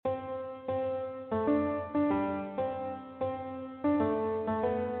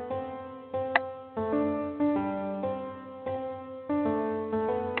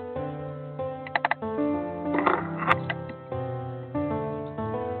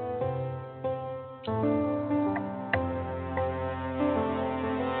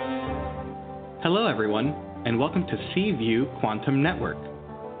Hello, everyone, and welcome to Seaview Quantum Network.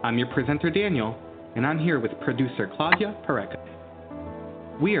 I'm your presenter, Daniel, and I'm here with producer Claudia Pareca.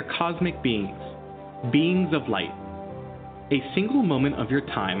 We are cosmic beings, beings of light. A single moment of your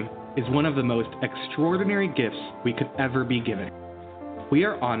time is one of the most extraordinary gifts we could ever be given. We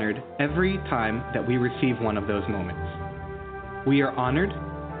are honored every time that we receive one of those moments. We are honored,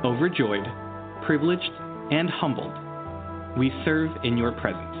 overjoyed, privileged, and humbled. We serve in your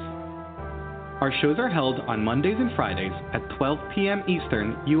presence. Our shows are held on Mondays and Fridays at 12 p.m.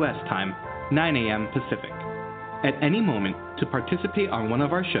 Eastern U.S. time, 9 a.m. Pacific. At any moment, to participate on one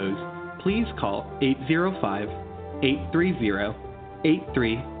of our shows, please call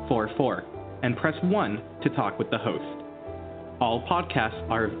 805-830-8344 and press 1 to talk with the host. All podcasts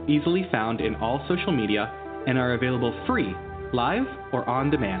are easily found in all social media and are available free, live, or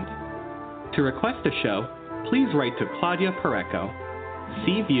on demand. To request a show, please write to Claudia Pareco,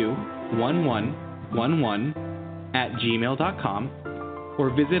 cview1111@gmail.com, or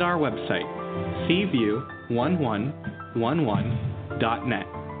visit our website, cview1111.net.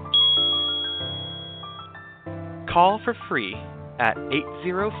 Call for free at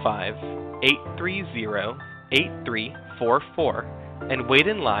 805-830-8344 and wait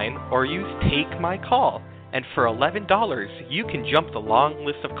in line or use Take My Call, and for $11 you can jump the long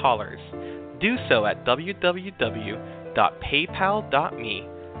list of callers. Do so at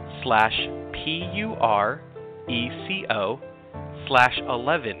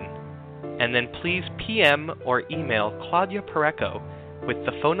www.paypal.me/PURECO/11, and then please PM or email Claudia Pareco with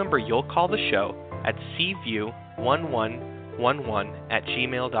the phone number you'll call the show at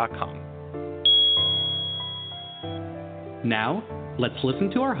cview1111@gmail.com. Now, let's listen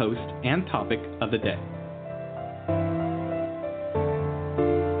to our host and topic of the day.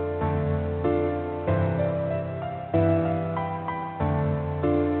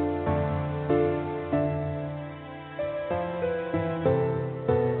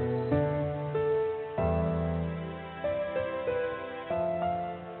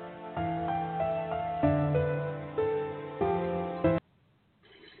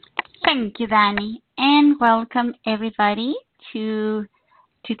 Thank you, Danny, and welcome everybody to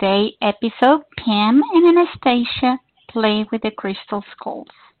today's episode. Pam and Anastasia play with the crystal skulls.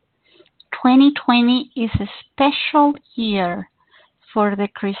 2020 is a special year for the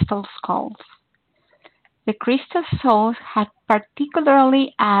crystal skulls. The crystal souls had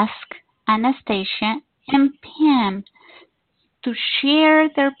particularly asked Anastasia and Pam to share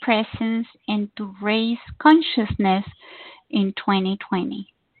their presence and to raise consciousness in 2020.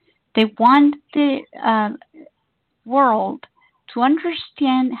 They want the world to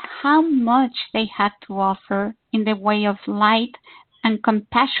understand how much they have to offer in the way of light and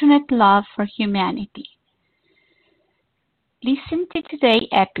compassionate love for humanity. Listen to today's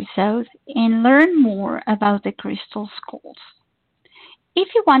episode and learn more about the crystal skulls.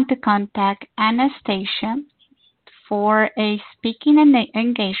 If you want to contact Anastasia for a speaking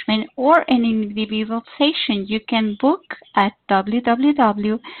engagement or an individual session, you can book at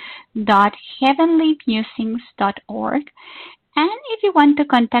www.heavenlymusings.org. And if you want to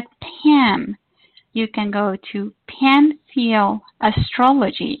contact Pam, you can go to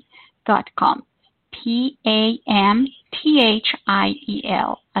pamthielastrology.com.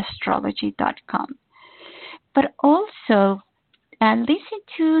 PAMTHIEL astrology.com. But also, listen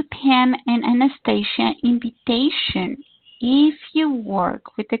to Pam and Anastasia invitation if you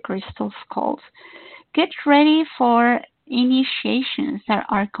work with the crystal skulls. Get ready for initiations that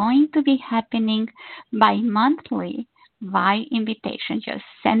are going to be happening bi-monthly by invitation. Just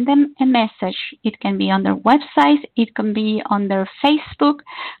send them a message. It can be on their website. It can be on their Facebook.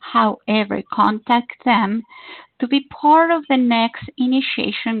 However, contact them to be part of the next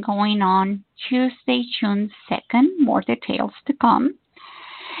initiation going on Tuesday, June 2nd. More details to come.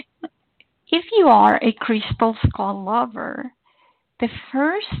 If you are a crystal skull lover, the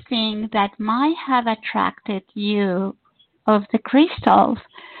first thing that might have attracted you of the crystals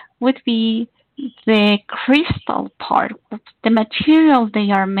would be the crystal part, the material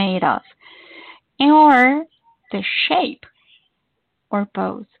they are made of, or the shape, or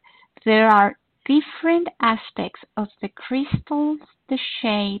both. There are different aspects of the crystals, the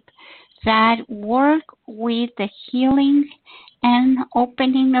shape, that work with the healing and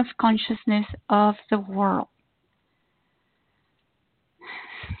opening of consciousness of the world.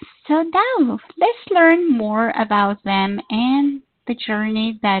 So now, let's learn more about them and the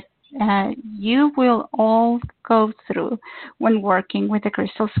journey that you will all go through when working with the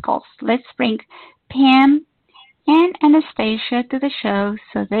crystal skulls. Let's bring Pam and Anastasia to the show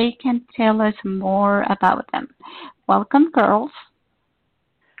so they can tell us more about them. Welcome, girls.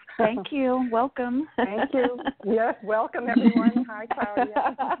 Thank you. Welcome. Thank you. Yes, welcome everyone. Hi,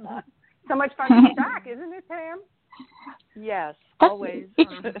 Claudia. So much fun to be back, isn't it, Pam? Yes, always. It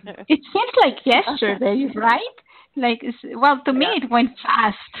seems like yesterday, right? Like, well, to me, it went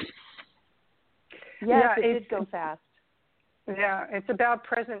fast. Yes, it did go fast. Yeah, it's about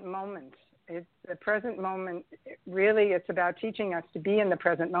present moment. It's the present moment. Really, it's about teaching us to be in the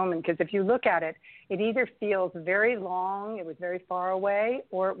present moment. Because if you look at it, it either feels very long, it was very far away,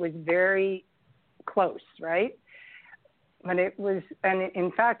 or it was very close, right? But it was, and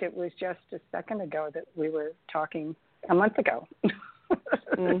in fact, it was just a second ago that we were talking, a month ago.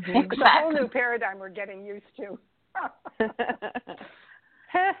 Mm-hmm. It's a whole new paradigm we're getting used to.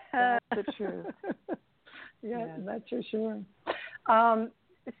 That's the truth. Yeah, that's for sure.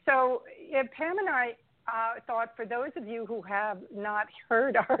 So Pam and I thought, for those of you who have not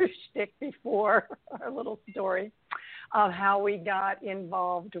heard our shtick before, our little story of how we got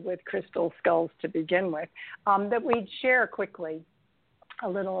involved with crystal skulls to begin with, that we'd share quickly a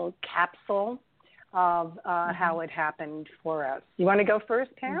little capsule of how it happened for us. You want to go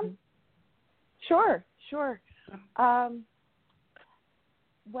first, Pam? Sure.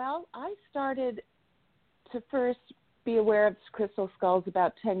 Well, I started to first be aware of crystal skulls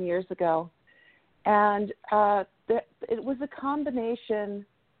about 10 years ago. And it was a combination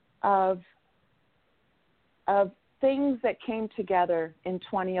of things that came together in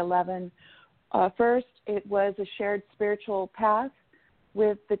 2011. First, it was a shared spiritual path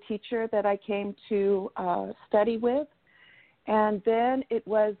with the teacher that I came to study with. And then it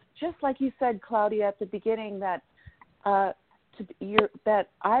was, just like you said, Claudia, at the beginning, that that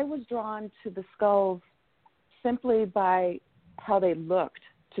I was drawn to the skulls simply by how they looked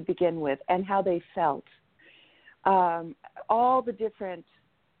to begin with and how they felt. All the different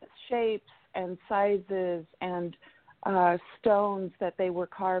shapes and sizes and stones that they were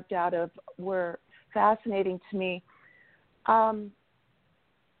carved out of were fascinating to me.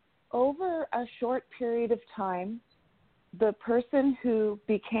 Over a short period of time, the person who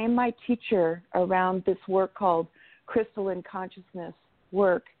became my teacher around this work called Crystalline Consciousness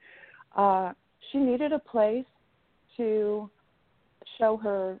work, she needed a place to show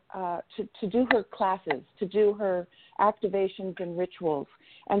her, to do her classes, to do her activations and rituals.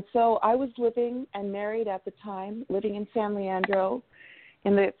 And so I was living and married at the time, living in San Leandro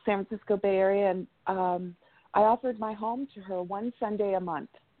in the San Francisco Bay Area, and I offered my home to her one Sunday a month.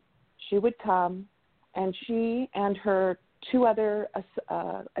 She would come, and she and her two other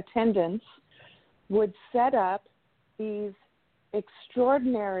attendants would set up these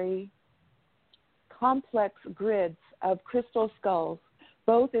extraordinary complex grids of crystal skulls,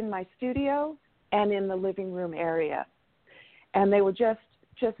 both in my studio and in the living room area. And they were just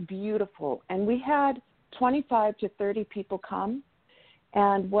beautiful. And we had 25 to 30 people come.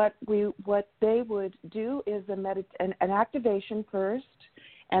 And what they would do is an activation first,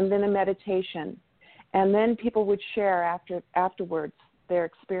 and then a meditation. And then people would share afterwards their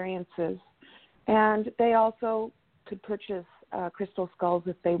experiences. And they also could purchase crystal skulls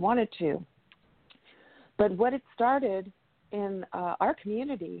if they wanted to. But what it started in our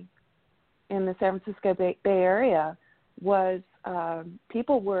community in the San Francisco Bay Area was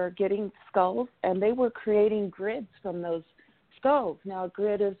people were getting skulls, and they were creating grids from those skulls. Now, a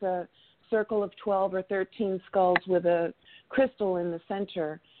grid is a circle of 12 or 13 skulls with a crystal in the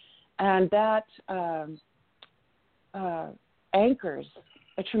center, and that anchors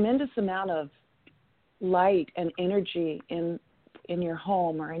a tremendous amount of light and energy in your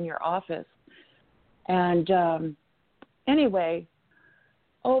home or in your office. And anyway,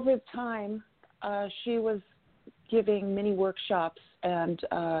 over time, she was giving mini workshops and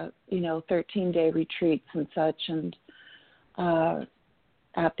 13-day retreats and such. And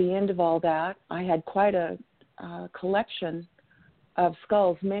at the end of all that, I had quite a collection of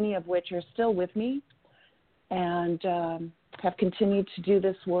skulls, many of which are still with me, and have continued to do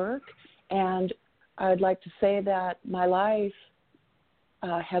this work. And I'd like to say that my life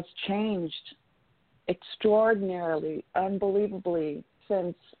has changed extraordinarily, unbelievably,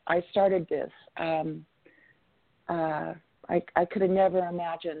 since I started this. I could have never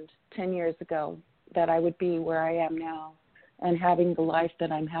imagined 10 years ago that I would be where I am now and having the life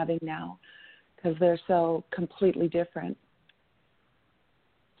that I'm having now, because they're so completely different.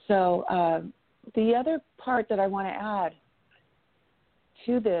 So the other part that I want to add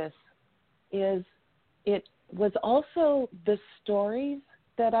to this is it was also the stories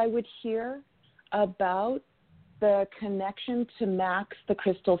that I would hear about the connection to Max the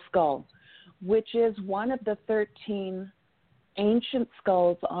crystal skull, which is one of the 13 ancient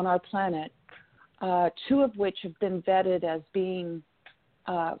skulls on our planet, two of which have been vetted as being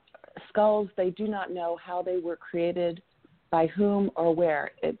skulls, they do not know how they were created, by whom or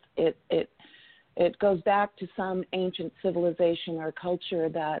where. It goes back to some ancient civilization or culture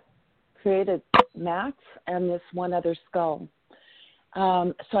that created Max and this one other skull.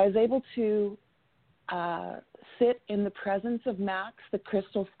 So I was able to sit in the presence of Max, the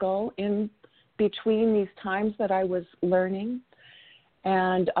crystal skull, in between these times that I was learning.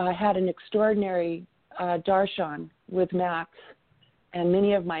 And I had an extraordinary darshan with Max and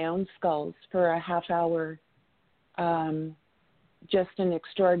many of my own skulls for a half hour, just an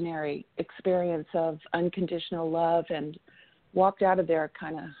extraordinary experience of unconditional love, and walked out of there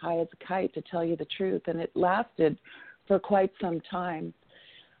kind of high as a kite, to tell you the truth. And it lasted for quite some time.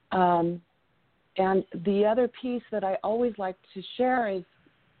 And the other piece that I always like to share is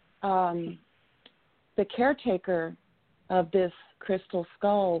the caretaker of this crystal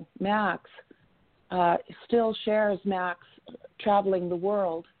skull, Max, still shares Max traveling the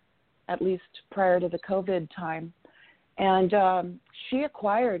world, at least prior to the COVID time. And she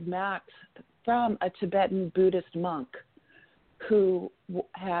acquired Max from a Tibetan Buddhist monk who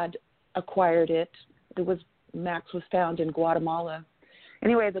had acquired it. Max was found in Guatemala.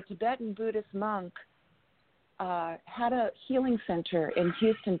 Anyway, the Tibetan Buddhist monk had a healing center in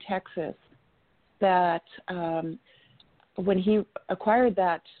Houston, Texas, that when he acquired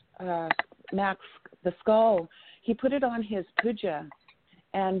that Max, the skull, he put it on his puja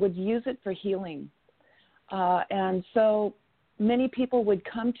and would use it for healing. And so many people would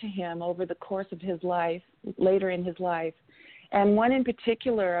come to him over the course of his life, later in his life. And one in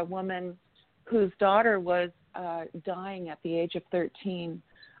particular, a woman whose daughter was dying at the age of 13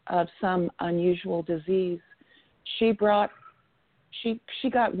 of some unusual disease, she got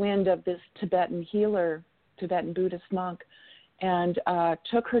wind of this Tibetan healer, Tibetan Buddhist monk, and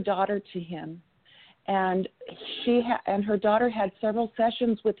took her daughter to him. And and her daughter had several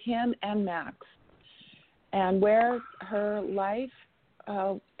sessions with him and Max. And where her life,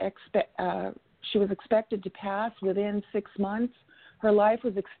 she was expected to pass within 6 months, her life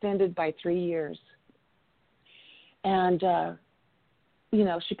was extended by 3 years. And,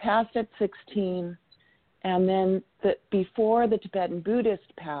 she passed at 16. And then before the Tibetan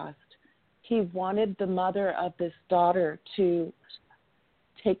Buddhist passed, he wanted the mother of this daughter to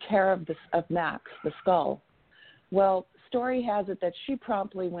take care of Max, the skull. Well, story has it that she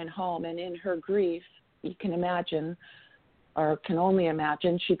promptly went home, and in her grief, you can imagine, or can only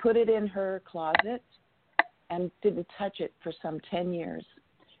imagine, she put it in her closet and didn't touch it for some 10 years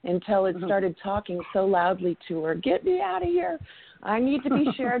until it started talking so loudly to her, "Get me out of here. I need to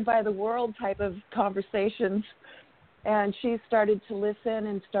be shared by the world," type of conversations. And she started to listen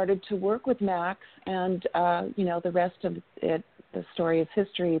and started to work with Max, and, the rest of it, the story is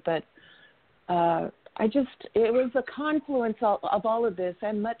history. But it was a confluence of all of this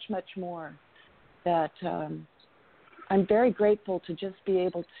and much, much more that I'm very grateful to just be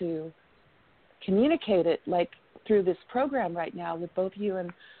able to communicate it, like through this program right now with both you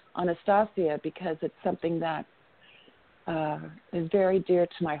and Anastasia, because it's something that is very dear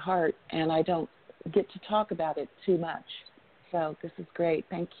to my heart, and I don't get to talk about it too much. So this is great.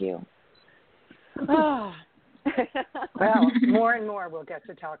 Thank you. Well, more and more we'll get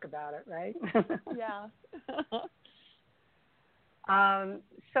to talk about it, right? Yeah.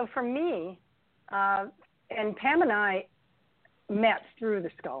 So for me, and Pam and I met through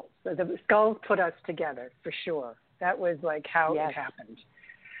the skulls. So the skulls put us together, for sure. That was like how it happened.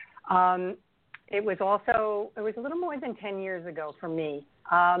 It was a little more than 10 years ago for me.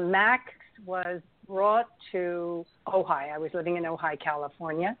 Max was brought to Ojai. I was living in Ojai,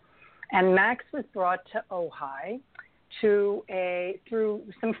 California. And Max was brought to Ojai through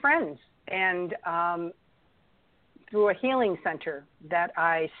some friends and through a healing center that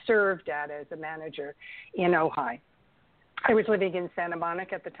I served at as a manager in Ojai. I was living in Santa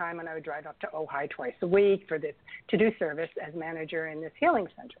Monica at the time, and I would drive up to Ojai twice a week to do service as manager in this healing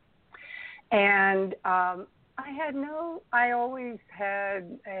center. And I always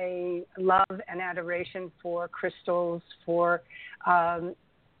had a love and adoration for crystals, for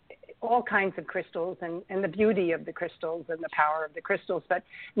all kinds of crystals and the beauty of the crystals and the power of the crystals, but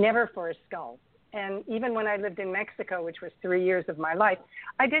never for a skull. And even when I lived in Mexico, which was 3 years of my life,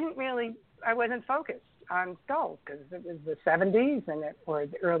 I wasn't focused on skulls because it was the 70s or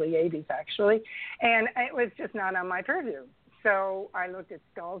the early 80s actually, and it was just not on my purview. So I looked at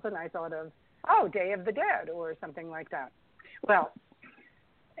skulls and I thought of, Day of the Dead or something like that. Well,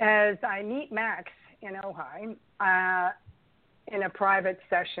 as I meet Max in Ojai, in a private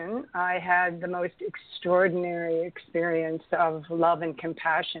session, I had the most extraordinary experience of love and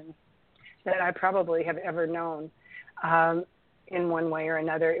compassion that I probably have ever known. in one way or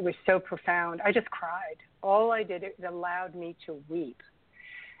another. It was so profound. I just cried. All I did, it allowed me to weep.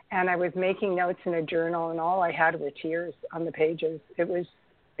 And I was making notes in a journal, and all I had were tears on the pages. It was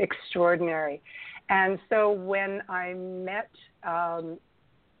extraordinary. And so when I met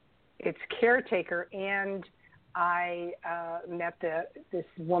its caretaker, and I met this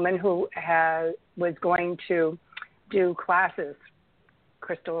woman who was going to do classes,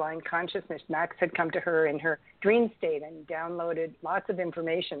 crystalline consciousness. Max had come to her in her dream state and downloaded lots of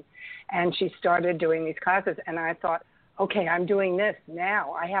information, and she started doing these classes. And I thought, okay, I'm doing this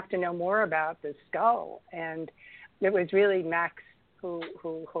now. I have to know more about the skull. And it was really Max who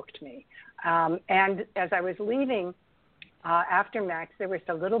hooked me. And as I was leaving, after Max, there were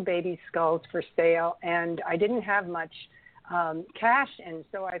some little baby skulls for sale, and I didn't have much cash, and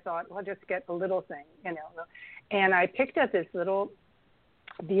so I thought, well, I'll just get a little thing, And I picked up this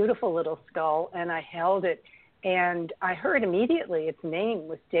beautiful little skull, and I held it, and I heard immediately its name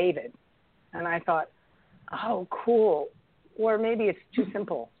was David. And I thought, oh, cool. Or maybe it's too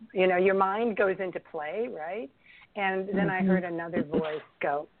simple. Your mind goes into play, right? And then I heard another voice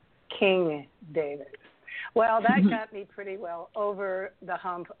go, King David. Well, that got me pretty well over the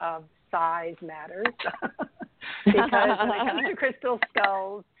hump of size matters. Because when it comes to crystal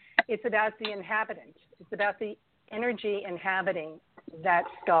skulls, it's about the inhabitant. It's about the energy inhabiting that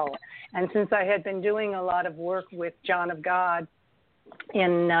skull. And since I had been doing a lot of work with John of God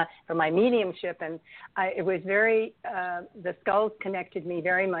for my mediumship, and it was very, the skulls connected me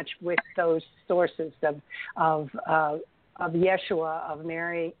very much with those sources of Yeshua, of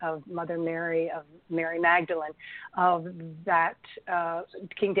Mary, of Mother Mary, of Mary Magdalene, of that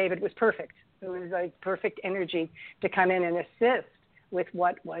King David was perfect. It was like perfect energy to come in and assist with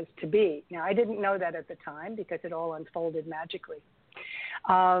what was to be. Now, I didn't know that at the time because it all unfolded magically.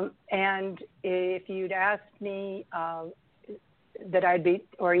 And if you'd asked me that I'd be,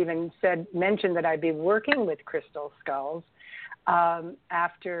 or even mentioned that I'd be working with crystal skulls,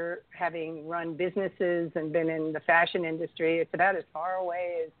 after having run businesses and been in the fashion industry, it's about as far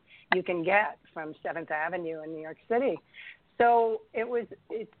away as you can get from 7th Avenue in New York City. So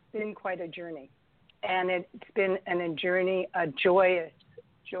it's been quite a journey. And it's been a joyous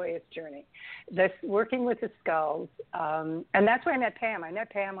journey. This working with the skulls, and that's where I met Pam. I met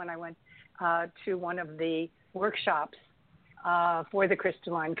Pam when I went to one of the workshops for the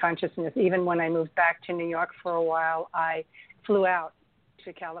crystalline consciousness. Even when I moved back to New York for a while, I flew out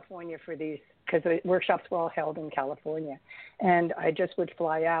to California for these, because the workshops were all held in California. And I just would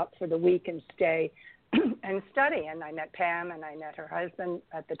fly out for the week and stay and study. And I met Pam, and I met her husband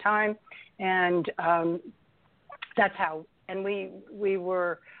at the time. And that's how, and we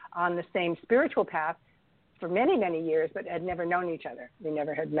were on the same spiritual path for many, many years, but had never known each other. We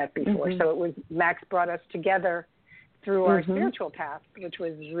never had met before. So it was, Max brought us together through our spiritual path, which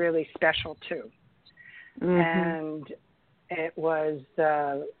was really special too. And it was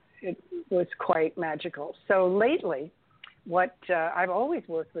quite magical. So lately, I've always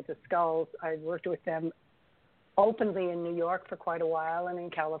worked with the skulls. I've worked with them openly in New York for quite a while and in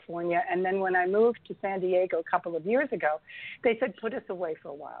California. And then when I moved to San Diego a couple of years ago, they said, put us away for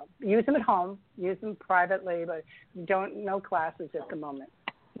a while. Use them at home, use them privately, but no classes at the moment.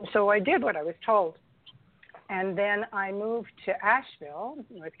 So I did what I was told. And then I moved to Asheville,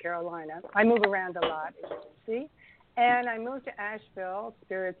 North Carolina. I move around a lot, as you can see. And I moved to Asheville.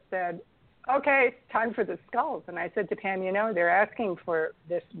 Spirit said, okay, it's time for the skulls. And I said to Pam, they're asking for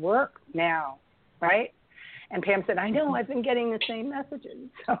this work now, right? And Pam said, I know, I've been getting the same messages.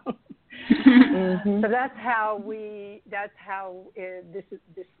 So, so that's how this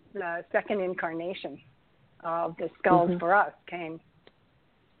second incarnation of the skulls for us came.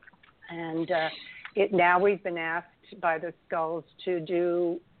 And now we've been asked by the skulls to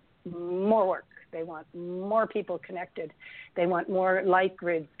do more work. They want more people connected. They want more light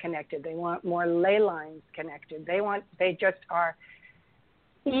grids connected. They want more ley lines connected. They just are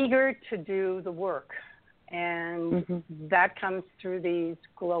eager to do the work. And that comes through these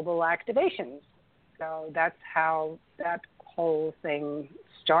global activations. So that's how that whole thing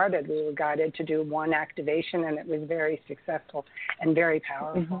started. We were guided to do one activation, and it was very successful and very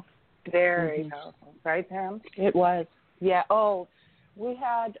powerful. Very powerful. Right, Pam? It was. Yeah. Oh, we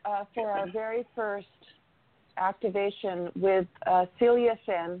had, for our very first activation with Celia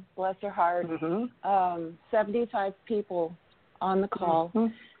Finn, bless her heart, 75 people on the call.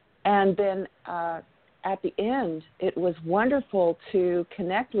 And then at the end, it was wonderful to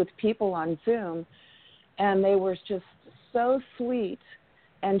connect with people on Zoom, and they were just so sweet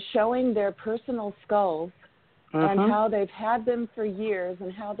and showing their personal skulls and how they've had them for years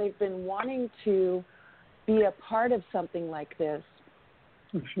and how they've been wanting to be a part of something like this,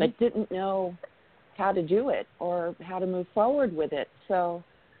 but didn't know how to do it or how to move forward with it. So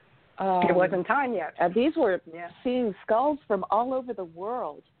it wasn't time yet. These were seeing skulls from all over the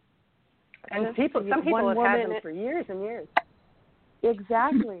world. And some people have had them for years and years.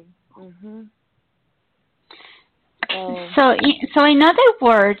 Exactly. So in other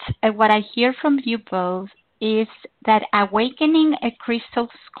words, what I hear from you both is that awakening a crystal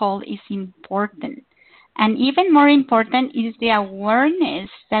skull is important. And even more important is the awareness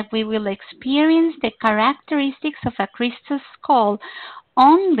that we will experience the characteristics of a crystal skull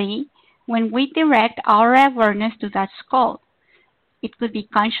only when we direct our awareness to that skull. It could be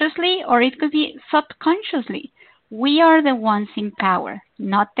consciously or it could be subconsciously. We are the ones in power,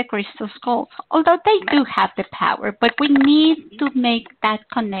 not the crystal skulls, although they do have the power, but we need to make that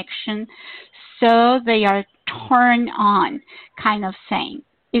connection so they are turned on, kind of saying.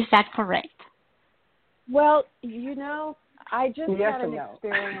 Is that correct? Well, I just had an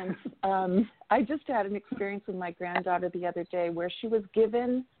experience. I just had an experience with my granddaughter the other day where she was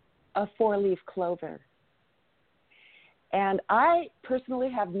given a 4-leaf clover. And I personally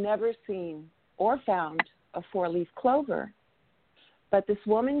have never seen or found a 4-leaf clover. But this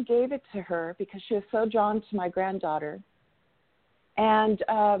woman gave it to her because she was so drawn to my granddaughter. And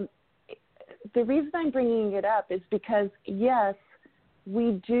the reason I'm bringing it up is because, yes,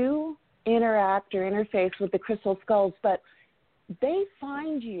 we do interact or interface with the crystal skulls, but they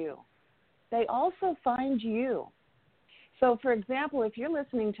find you. They also find you. So, for example, if you're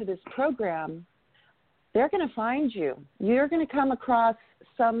listening to this program, they're going to find you. You're going to come across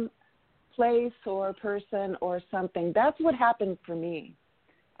some place or person or something. That's what happened for me.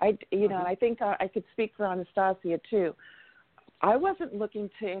 I think I could speak for Anastasia too. I wasn't looking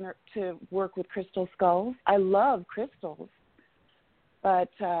to work with crystal skulls. I love crystals,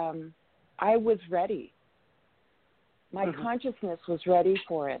 but I was ready. My consciousness was ready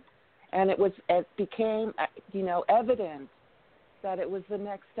for it, and it became evident that it was the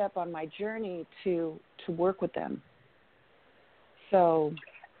next step on my journey to work with them. So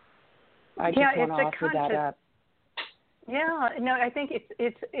I just want to offer that up. Yeah, no, I think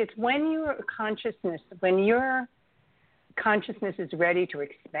it's when your consciousness is ready to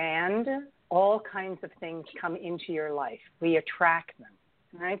expand, all kinds of things come into your life. We attract them,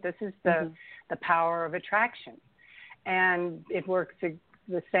 right? This is the power of attraction. And it works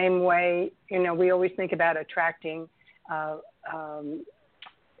the same way, we always think about attracting,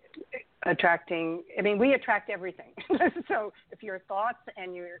 we attract everything. So if your thoughts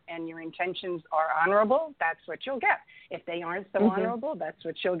and your intentions are honorable, that's what you'll get. If they aren't so honorable, that's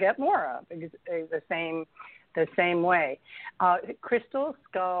what you'll get more of. The same way. Crystal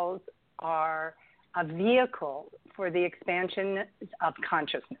skulls are a vehicle for the expansion of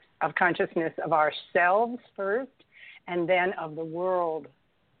consciousness of ourselves first, and then of the world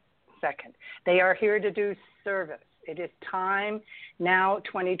second. They are here to do service. It is time now,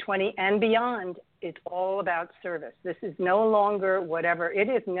 2020 and beyond, it's all about service. This is no longer whatever. It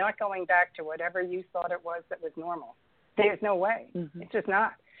is not going back to whatever you thought it was that was normal. There's no way. It's just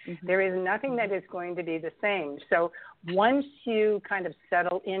not. There is nothing that is going to be the same. So once you kind of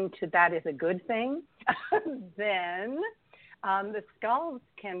settle into that is a good thing, then the skulls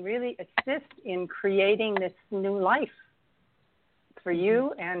can really assist in creating this new life for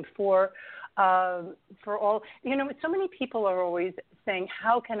you and for all. So many people are always saying,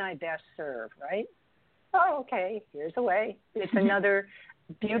 how can I best serve, right? Oh, okay, here's a way. It's another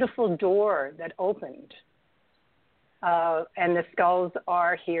beautiful door that opened. And the skulls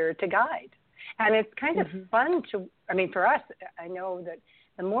are here to guide. And it's kind of fun for us, I know that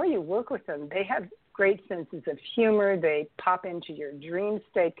the more you work with them, they have great senses of humor. They pop into your dream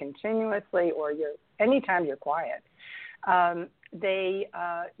state continuously, or anytime you're quiet.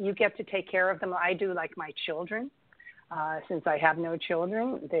 You get to take care of them. I do, like my children. Since I have no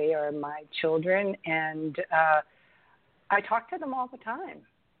children, they are my children, and I talk to them all the time,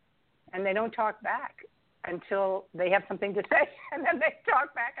 and they don't talk back until they have something to say, and then they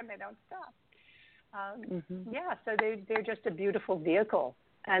talk back and they don't stop. So they're just a beautiful vehicle,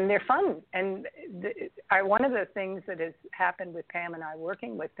 and they're fun. And one of the things that has happened with Pam and I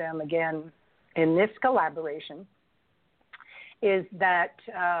working with them again in this collaboration is that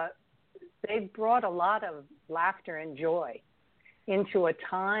they've brought a lot of laughter and joy into a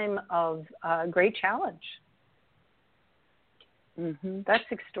time of great challenge. That's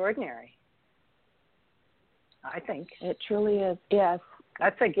extraordinary, I think. It truly is, yes.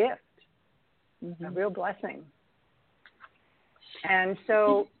 That's a gift, a real blessing. And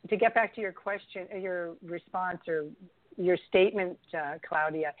so to get back to your question, your response, or your statement,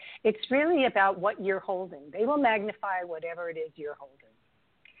 Claudia. It's really about what you're holding. They will magnify whatever it is you're holding.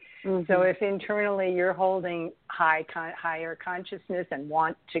 Mm-hmm. So if internally you're holding higher consciousness and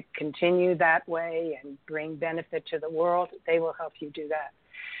want to continue that way and bring benefit to the world, they will help you do that.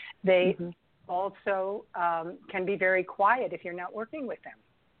 They also can be very quiet if you're not working with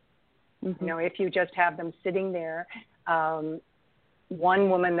them. You know, if you just have them sitting there. One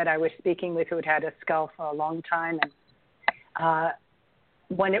woman that I was speaking with who had a skull for a long time, and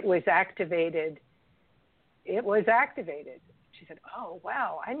when it was activated, She said, oh,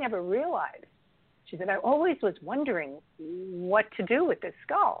 wow, I never realized. She said, I always was wondering what to do with this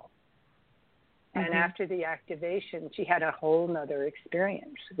skull. And after the activation, she had a whole nother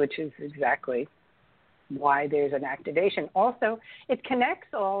experience, which is exactly why there's an activation. Also, it connects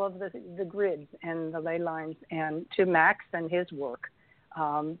all of the grids and the ley lines and to Max and his work,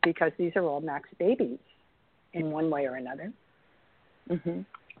 because these are all Max babies in one way or another.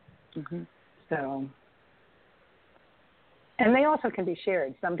 So, and they also can be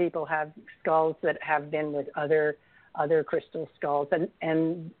shared. Some people have skulls that have been with other crystal skulls,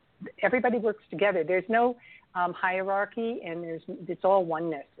 and everybody works together. There's no hierarchy, and it's all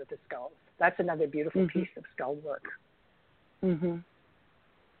oneness with the skulls. That's another beautiful piece of skull work.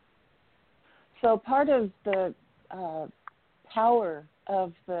 So part of the power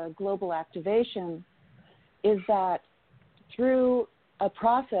of the global activation is that through a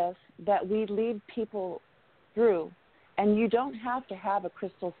process that we lead people through, and you don't have to have a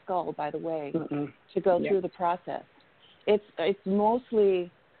crystal skull, by the way, to go through the process. It's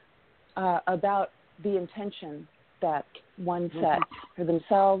mostly about the intention that one sets for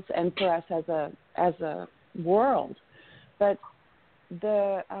themselves and for us as a world. But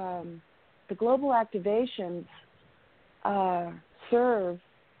the global activations serve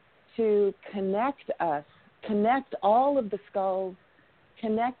to connect us, connect all of the skulls,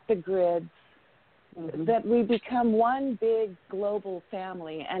 connect the grids, that we become one big global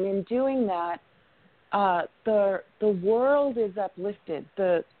family. And in doing that, the world is uplifted.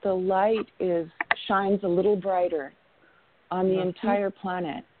 The light shines a little brighter on the entire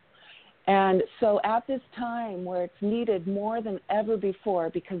planet. And so at this time where it's needed more than ever before,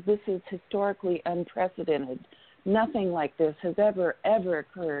 because this is historically unprecedented, nothing like this has ever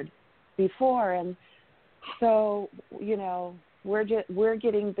occurred before. And so, you know, we're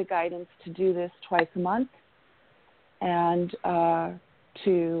getting the guidance to do this twice a month and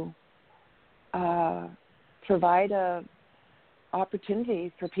to provide a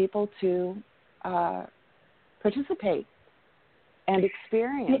opportunity for people to participate and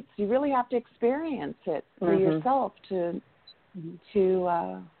experience. You really have to experience it for yourself and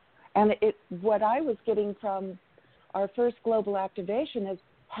what I was getting from our first global activation is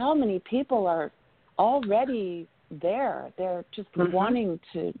how many people are already there. They're just wanting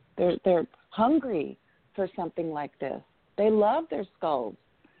to, they're hungry for something like this. They love their skulls.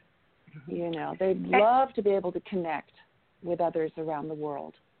 You know, they'd love to be able to connect with others around the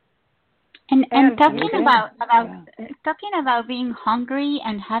world. And talking about being hungry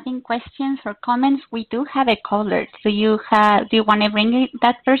and having questions or comments, we do have a caller. Do you want to bring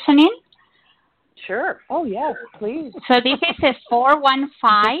that person in? Sure. Oh yes, please. So this is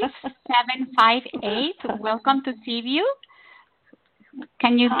 415-758. Welcome to Seaview.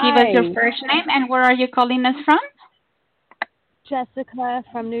 Can you give us your first name and where are you calling us from? Jessica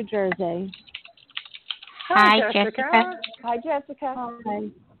from New Jersey. Hi, Jessica. Hi, Jessica.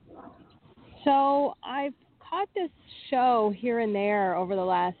 Hi. So I've caught this show here and there over the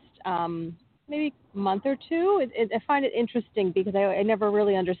last maybe month or two. I find it interesting because I never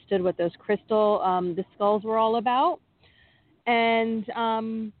really understood what those crystal, the skulls were all about. And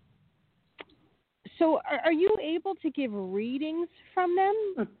so are you able to give readings from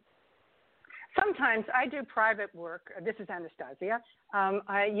them? Sometimes I do private work. This is Anastasia.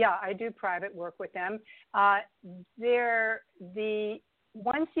 I do private work with them.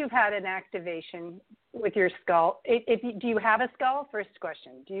 Once you've had an activation with your skull, do you have a skull? First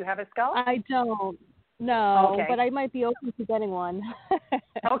question. Do you have a skull? I don't. No, okay. But I might be open to getting one.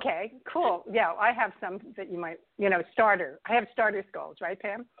 Okay, cool. Yeah, I have some that you might, starter. I have starter skulls, right,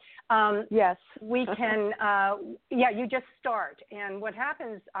 Pam? Yes. We can, you just start. And what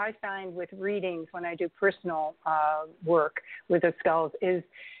happens, I find, with readings when I do personal work with the skulls is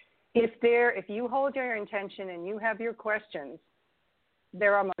if you hold your intention and you have your questions,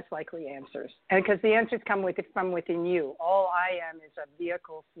 there are most likely answers, and because the answers come from within you. All I am is a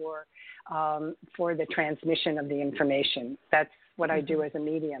vehicle for the transmission of the information. That's what I do as a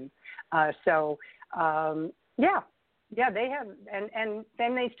medium. They have, and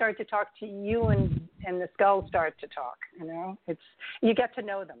then they start to talk to you and the skulls start to talk. You get to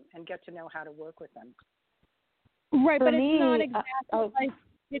know them and get to know how to work with them. Right, For but me,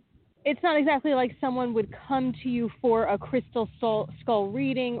 it's not exactly like someone would come to you for a crystal skull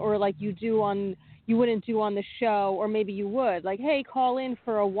reading, or like you wouldn't do on the show, or maybe you would, like, hey, call in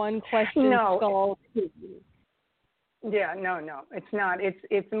for a one-question skull. Yeah, no, it's not.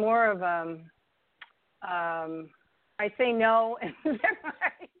 It's more of I say no, and then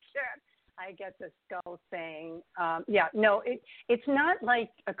I get the skull saying, it's not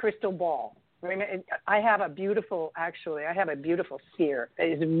like a crystal ball. I have a beautiful sphere that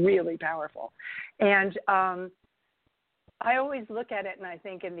is really powerful. And I always look at it and I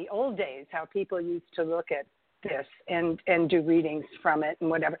think in the old days how people used to look at this and do readings from it and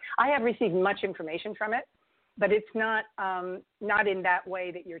whatever. I have received much information from it, but it's not in that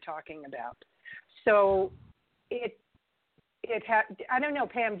way that you're talking about. So I don't know,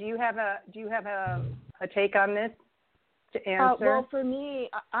 Pam, do you have a take on this to answer? Well, for me,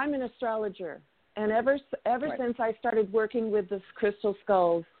 I'm an astrologer, and ever since I started working with the crystal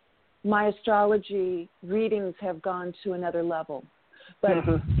skulls, my astrology readings have gone to another level. But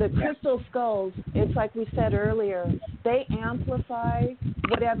the crystal skulls, it's like we said earlier, they amplify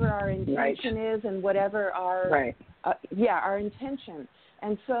whatever our intention is and whatever our our intention.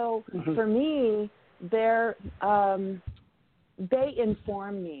 And so for me, they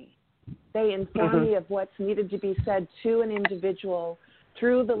inform me. They inform me of what's needed to be said to an individual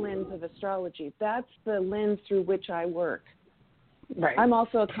through the lens of astrology. That's the lens through which I work. Right. I'm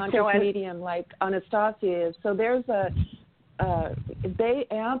also a conscious medium like Anastasia is. So there's they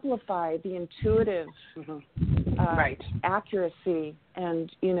amplify the intuitive accuracy, and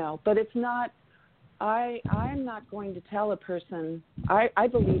but it's not. I'm not going to tell a person. I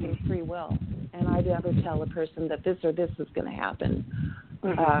believe in free will, and I never tell a person that this or this is going to happen.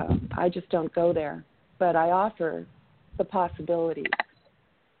 I just don't go there, but I offer the possibilities.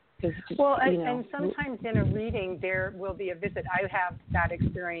 And sometimes in a reading there will be a visit. I have that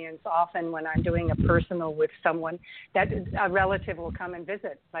experience often when I'm doing a personal with someone, that a relative will come and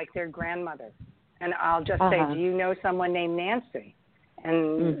visit, like their grandmother. And I'll just say, do you know someone named Nancy?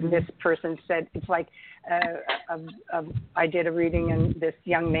 And this person said, it's like I did a reading, and this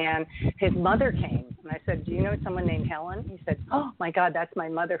young man, his mother came. And I said, do you know someone named Helen? He said, oh, my God, that's my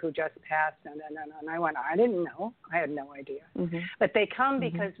mother who just passed. And I went, I didn't know. I had no idea. But they come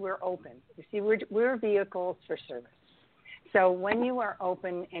because we're open. You see, we're vehicles for service. So when you are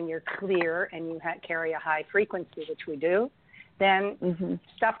open and you're clear and you carry a high frequency, which we do, then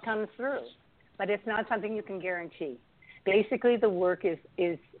stuff comes through. But it's not something you can guarantee. Basically, the work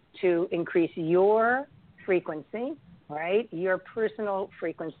is to increase your frequency, right? Your personal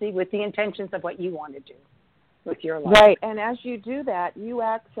frequency with the intentions of what you want to do with your life. Right, and as you do that, you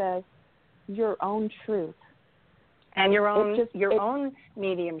access your own truth. And your own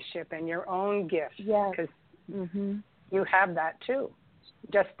mediumship and your own gifts. Yes. Because you have that too.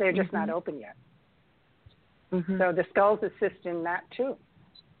 They're just not open yet. So the skulls assist in that too.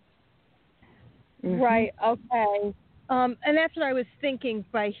 Right, okay. And that's what I was thinking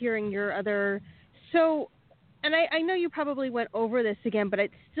by hearing your other. So, and I know you probably went over this again, but it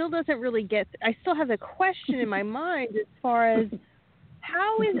still doesn't really I still have a question in my mind as far as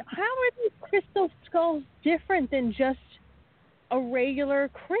how are these crystal skulls different than just a regular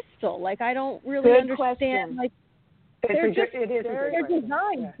crystal? Like, I don't really understand. Question. Like, they're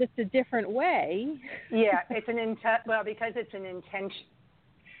designed just a different way. Yeah, it's because it's an intention.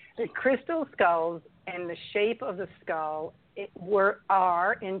 The crystal skulls and the shape of the skull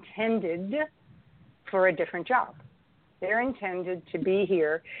are intended for a different job. They're intended to be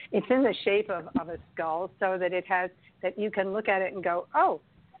here. It's in the shape of a skull so that that you can look at it and go, oh,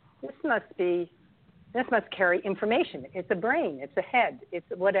 this must carry information. It's a brain, it's a head, it's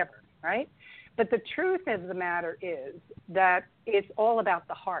whatever, right? But the truth of the matter is that it's all about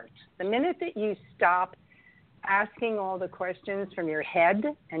the heart. The minute that you stop asking all the questions from your head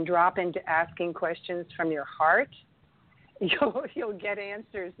and drop into asking questions from your heart, you'll get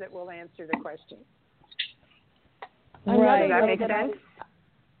answers that will answer the question. Right. Does that make sense?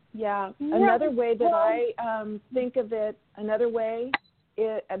 Another way that I think of it, another way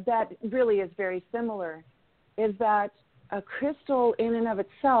that really is very similar, is that a crystal in and of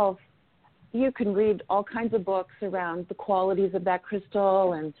itself, you can read all kinds of books around the qualities of that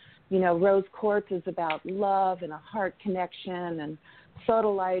crystal, and rose quartz is about love and a heart connection, and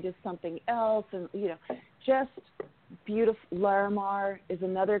sodalite is something else, and just beautiful. Larimar is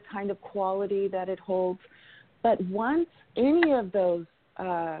another kind of quality that it holds. But once any of those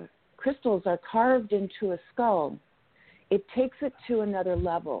crystals are carved into a skull, it takes it to another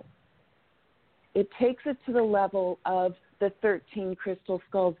level. it takes it to the level of the 13 crystal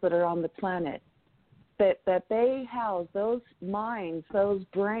skulls that are on the planet. That they house, those minds, those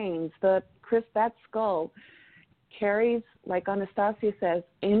brains, that skull carries, like Anastasia says,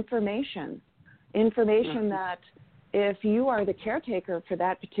 information that if you are the caretaker for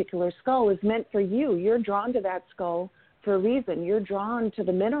that particular skull is meant for you. You're drawn to that skull for a reason. You're drawn to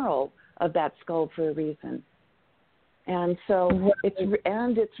the mineral of that skull for a reason. And so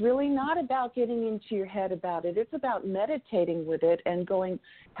it's really not about getting into your head about it. It's about meditating with it and going,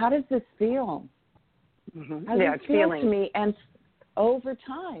 how does this feel? How does it feel to me? And over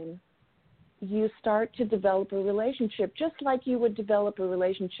time, you start to develop a relationship, just like you would develop a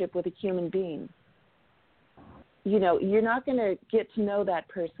relationship with a human being. You know, you're not going to get to know that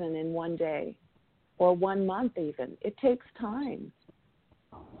person in one day or 1 month even. It takes time.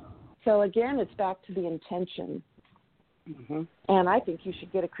 So again, it's back to the intention. And I think you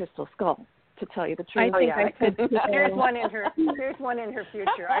should get a crystal skull, to tell you the truth. I could. There's one in her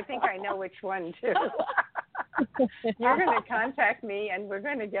future. I think I know which one too. You're going to contact me, and we're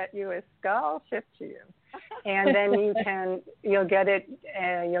going to get you a skull shipped to you, and then you'll get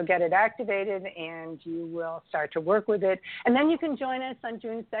it activated, and you will start to work with it, and then you can join us on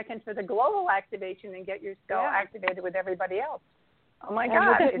June 2nd for the global activation and get your skull activated with everybody else. Oh my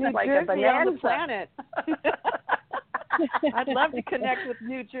God! It's like a banana on the planet. I'd love to connect with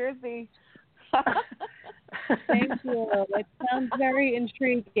New Jersey. Thank you. It sounds very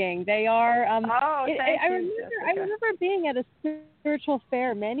intriguing. They are. I remember being at a spiritual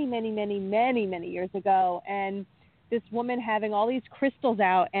fair many years ago, and this woman having all these crystals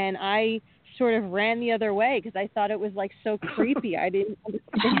out, and I sort of ran the other way because I thought it was like so creepy. I didn't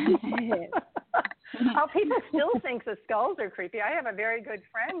understand it. Oh, people still think the skulls are creepy. I have a very good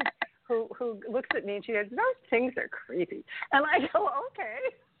friend who looks at me and she goes, "Those things are creepy," and I go,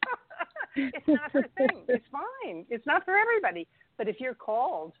 "Okay." It's not her thing. It's fine. It's not for everybody. But if you're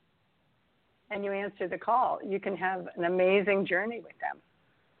called and you answer the call, you can have an amazing journey with them.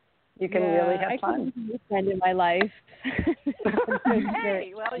 You can really have fun. I can friend in my life.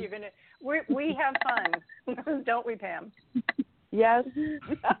 Hey, well, you're gonna. We have fun, don't we, Pam? Yes.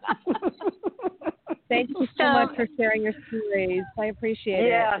 Thank you so much for sharing your stories. I appreciate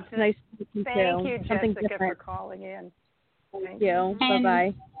it. It's nice to meet you. Thank you, Something Jessica, different. for calling in. Thank you.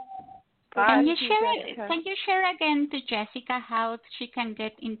 Bye-bye. Can you share again to Jessica how she can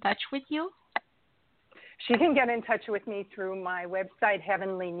get in touch with you? She can get in touch with me through my website,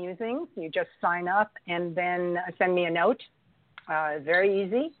 Heavenly Musings. You just sign up and then send me a note. Very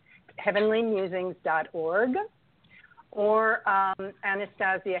easy. heavenlymusings.org. Or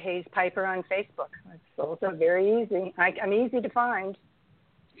Anastasia Hayes Piper on Facebook. It's also very easy. I'm easy to find.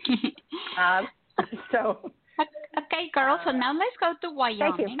 Okay, girls. So now let's go to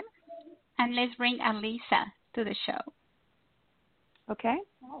Wyoming. And let's bring Alisa to the show. Okay.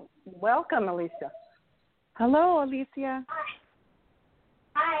 Oh, welcome, Alisa. Hello, Alicia.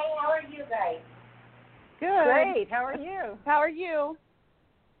 Hi, how are you guys? Good. Great. How are you? How are you?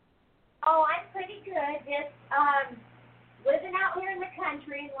 Oh, I'm pretty good. Just living out here in the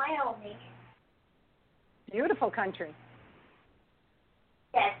country in Wyoming. Beautiful country.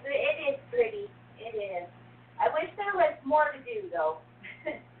 Yes, it is pretty. It is. I wish there was more to do, though.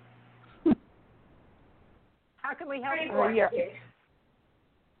 How can we help you?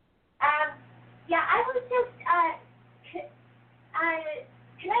 Yeah, I was just, can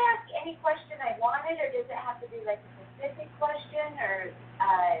I ask any question I wanted, or does it have to be like a specific question, or?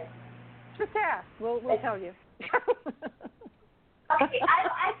 Just ask. We'll tell you. Okay,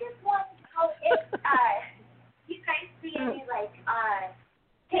 I just want to know if you guys see any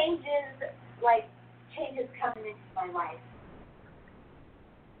changes coming into my life.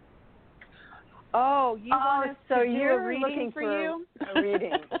 Oh, you want us to do you're a reading looking for you? A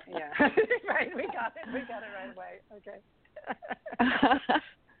reading, yeah. Right, we got it right away. Okay.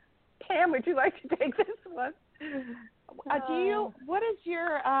 Pam, would you like to take this one? What is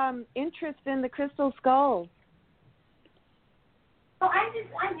your interest in the crystal skulls? Well, I'm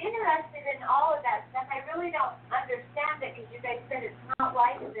interested in all of that stuff. I really don't understand it because you guys said it's not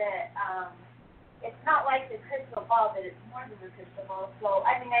like the crystal ball, that it's more than the crystal ball. So,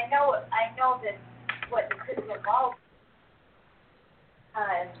 I mean, I know that what the crystal ball.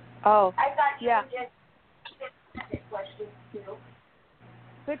 I thought you would just questions too.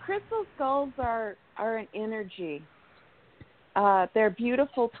 The crystal skulls are an energy. They're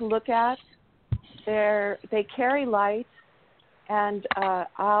beautiful to look at. They carry light, and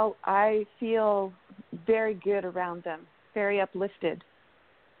I feel very good around them, very uplifted.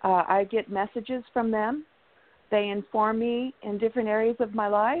 I get messages from them. They inform me in different areas of my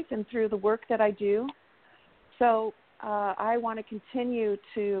life and through the work that I do. So I want to continue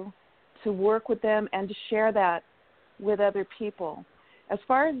to work with them and to share that with other people. As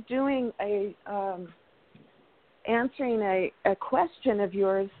far as doing answering a question of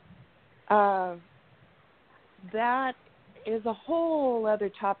yours, that is a whole other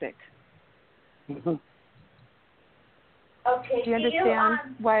topic. Okay. Do you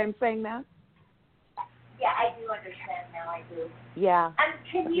understand why I'm saying that? Yeah, I do understand now. I do. Yeah.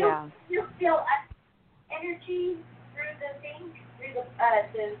 Can you feel energy through the thing, through the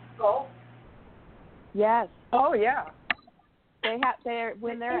skull? Yes. Oh yeah.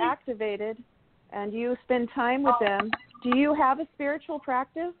 When they're activated, and you spend time with them. Do you have a spiritual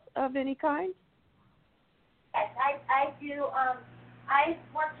practice of any kind? Yes, I do. I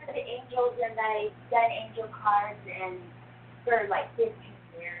worked for the angels, and I done angel cards and for like 15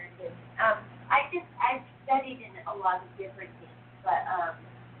 years, and I've studied in a lot of different things, but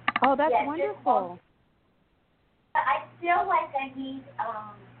oh, that's wonderful. I feel like I need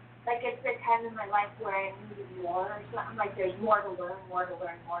like it's a time in my life where I need more or something, like there's more to learn.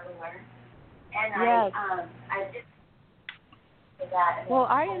 And yes. I just that. Well,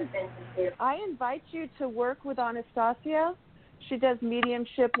 I invite you to work with Anastasia. She does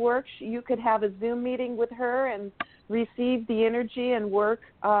mediumship work. You could have a Zoom meeting with her and receive the energy and work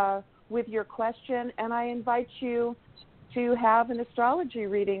with your question. And I invite you to have an astrology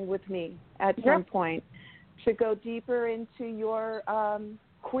reading with me at some point to go deeper into your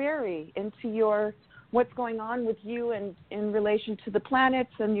query, into your what's going on with you and in relation to the planets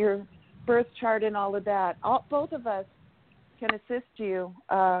and your birth chart and all of that. Both of us can assist you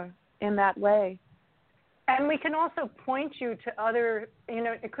in that way. And we can also point you to other,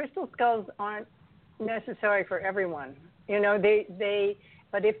 crystal skulls aren't necessary for everyone.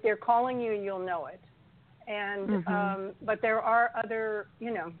 But if they're calling you, you'll know it. And but there are other,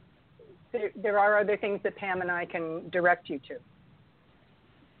 there are other things that Pam and I can direct you to.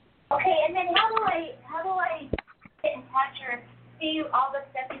 Okay, and then how do I get in touch or see all the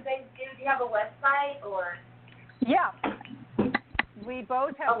stuff you guys do? Do you have a website or? Yeah, we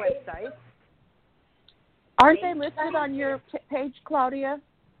both have websites. Aren't they listed on your page, Claudia?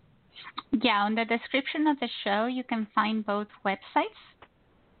 Yeah, on the description of the show, you can find both websites.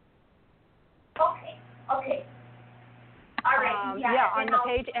 Okay. All right. On the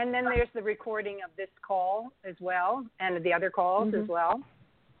page, and then there's the recording of this call as well, and the other calls as well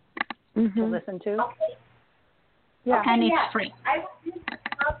to listen to. Okay. Yeah, and it's free. I'll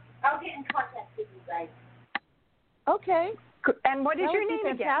get in contact with you guys. Okay. And what is your name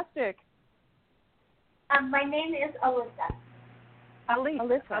fantastic. again? My name is Alyssa.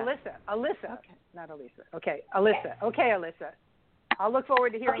 Alyssa. Okay. Not Alyssa. Okay, Alyssa. Okay, Alyssa. I'll look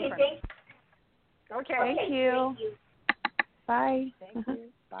forward to hearing from you. Okay. Thank you. Bye. Thank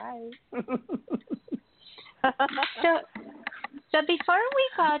you. Bye. So before we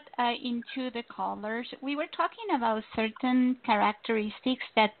got into the callers, we were talking about certain characteristics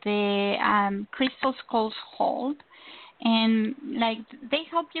that the crystal skulls hold. And like they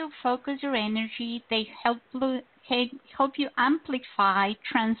help you focus your energy, they help you amplify,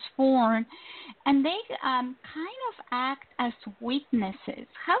 transform, and they kind of act as witnesses.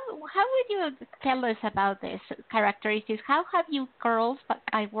 How would you tell us about these characteristics? How have you girls,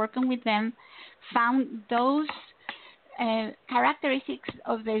 by working with them, found those characteristics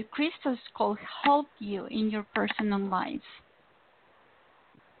of the crystal skull help you in your personal life?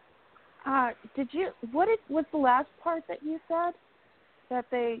 What was the last part that you said? That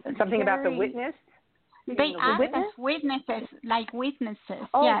they something about the witness? They act as witnesses, like witnesses.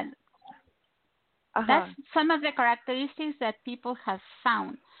 Oh. Yeah. That's some of the characteristics that people have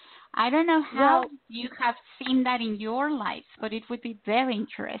found. I don't know how you have seen that in your life, but it would be very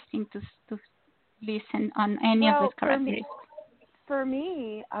interesting to listen on any of those characteristics. For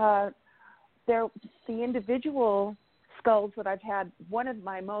me, the individual skulls that I've had, one of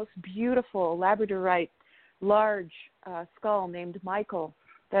my most beautiful labradorite large skull named Michael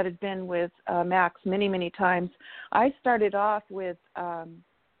that had been with Max many, many times. I started off with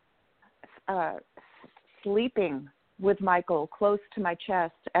sleeping with Michael close to my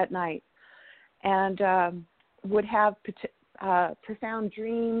chest at night and would have profound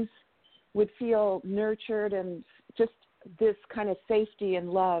dreams, would feel nurtured and just this kind of safety and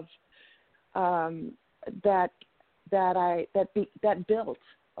love that built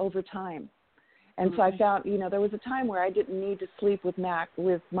over time. And so I found, there was a time where I didn't need to sleep with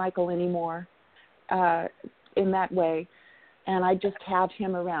Michael anymore in that way, and I just have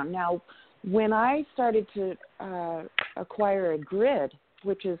him around. Now, when I started to acquire a grid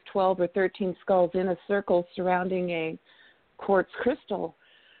which is 12 or 13 skulls in a circle surrounding a quartz crystal,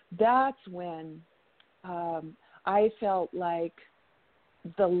 that's when I felt like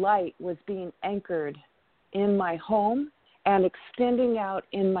the light was being anchored in my home and extending out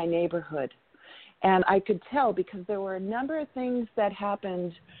in my neighborhood. And I could tell because there were a number of things that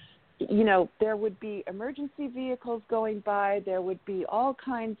happened. You know, there would be emergency vehicles going by. There would be all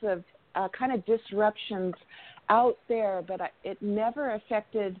kinds of kind of disruptions out there, but it never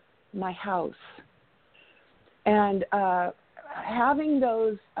affected my house. And having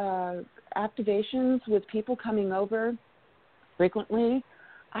those activations with people coming over frequently,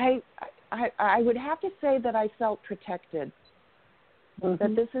 I would have to say that I felt protected. Mm-hmm.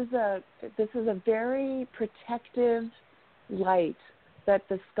 That this is a very protective light that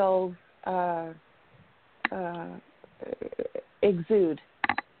the skulls exude,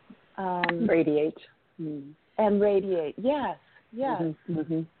 radiate, and radiate. Yes. Mm-hmm.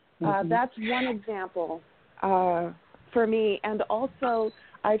 Mm-hmm. That's one example for me, and also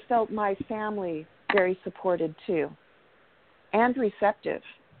I felt my family very supported too, and receptive.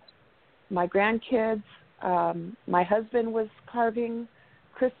 My grandkids, my husband was carving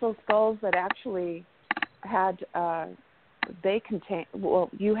crystal skulls that actually had, they contain, well,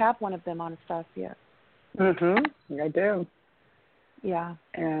 you have one of them, Anastasia. I do. Yeah.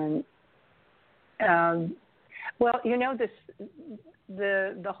 And, well, you know,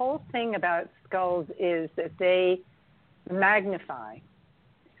 the whole thing about skulls is that they magnify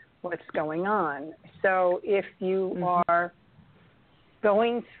what's going on. So if you are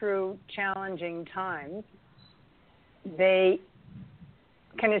going through challenging times, they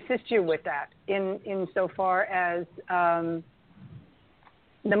can assist you with that in so far as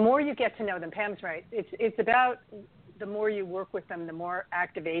the more you get to know them. Pam's right. It's about the more you work with them, the more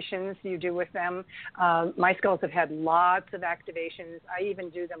activations you do with them. My skulls have had lots of activations. I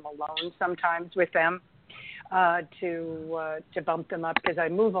even do them alone sometimes with them to bump them up because I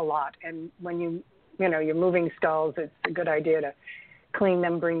move a lot. And when you're moving skulls, it's a good idea to clean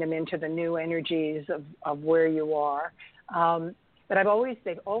them, bring them into the new energies of where you are. But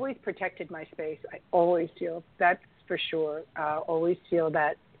they've always protected my space. I always feel, that's for sure, always feel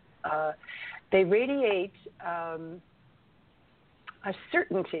that they radiate a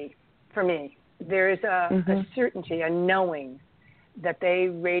certainty for me. There is a certainty, a knowing that they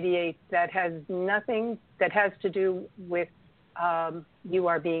radiate that has to do with you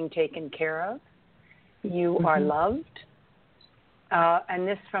are being taken care of, you are loved, and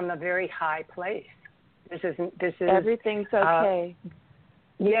this from a very high place. This is everything's okay.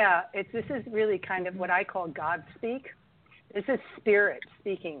 This is really kind of what I call God speak. This is spirit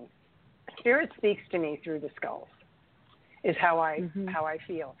speaking. Spirit speaks to me through the skulls. Is how I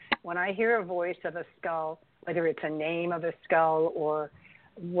feel. When I hear a voice of a skull, whether it's a name of a skull or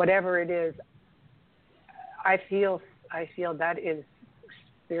whatever it is, I feel that is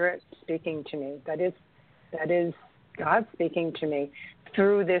spirit speaking to me. That is God speaking to me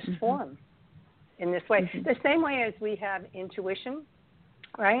through this form, in this way. The same way as we have intuition,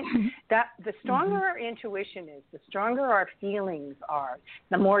 right? That the stronger our intuition is, the stronger our feelings are,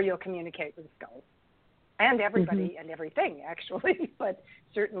 the more you'll communicate with the skulls. And everybody and everything, actually, but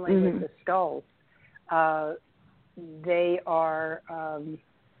certainly with the skulls, they are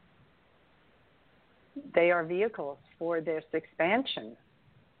vehicles for this expansion.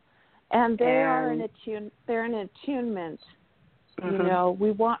 And they're an attunement. You know,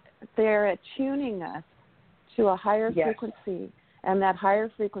 they're attuning us to a higher frequency, and that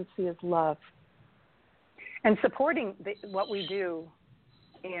higher frequency is love. And supporting what we do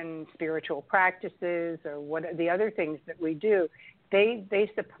in spiritual practices or what the other things that we do, they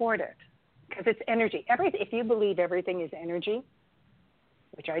support it because it's energy. If you believe everything is energy,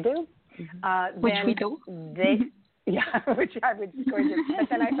 which I do, which then we do, which I was going to, but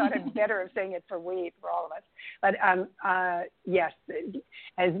then I thought it better of saying it for all of us. But yes, it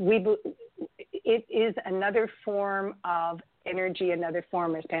is another form of energy, another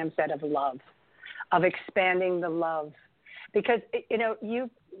form, as Pam said, of love, of expanding the love. Because, you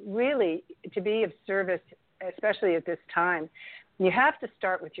really, to be of service, especially at this time, you have to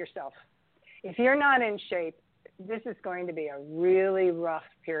start with yourself. If you're not in shape, this is going to be a really rough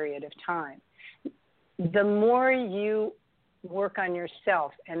period of time. The more you work on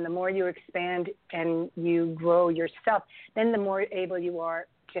yourself and the more you expand and you grow yourself, then the more able you are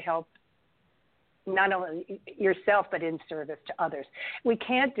to help not only yourself, but in service to others. We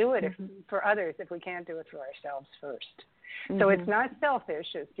can't do it for others if we can't do it for ourselves first. So it's not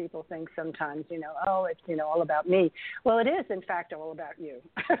selfish, as people think sometimes, it's, all about me. Well, it is, in fact, all about you.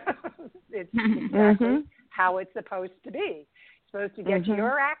 It's exactly how it's supposed to be. supposed to get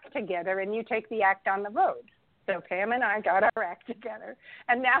your act together, and you take the act on the road. So Pam and I got our act together,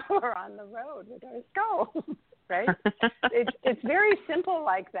 and now we're on the road with our skull, right? It's very simple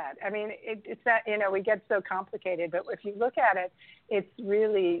like that. I mean, it's that, we get so complicated, but if you look at it, it's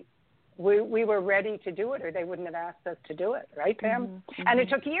really, we were ready to do it, or they wouldn't have asked us to do it, right, Pam? And it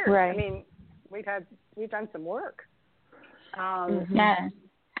took years. Right. I mean, we've done some work. Yeah.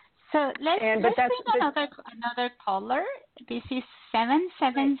 So let's bring another caller. This is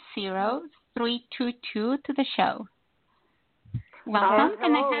 770-322 to the show. Welcome.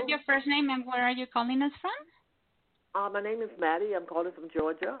 Can I have your first name and where are you calling us from? My name is Maddie. I'm calling from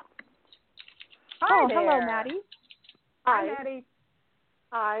Georgia. Hi there. Hello, Maddie. Hi, Maddie.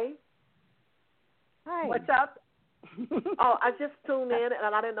 Hi. Hi. What's up? I just tuned in,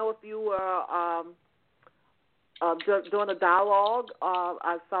 and I didn't know if you were doing a dialogue.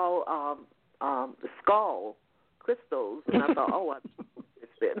 I saw skull crystals, and I thought,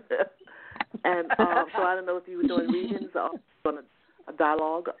 it's been. And so I don't know if you were doing readings or doing a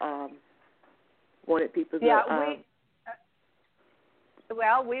dialogue. Wanted people to. Yeah,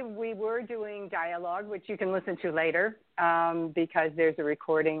 we were doing dialogue, which you can listen to later because there's a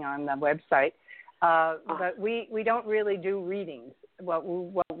recording on the website. But we don't really do readings. What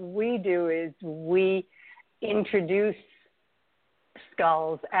we do is we introduce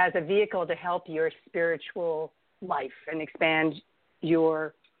skulls as a vehicle to help your spiritual life and expand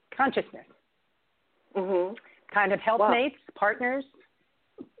your consciousness. Mm-hmm. Kind of helpmates, partners.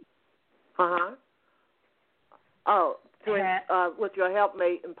 Oh, with your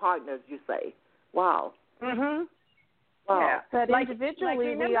helpmate and partners, you say. Wow. Mm-hmm. Wow. Yeah. But like individually,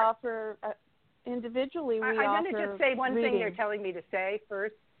 we offer. I'm going to just say one thing you're telling me to say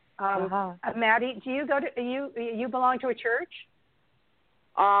first. Maddie, do you you belong to a church?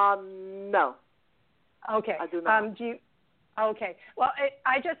 No. Okay. I do not. Okay. Well,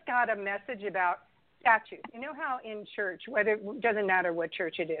 I just got a message about statues. You know how in church, it doesn't matter what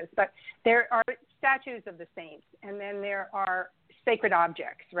church it is, but there are statues of the saints, and then there are sacred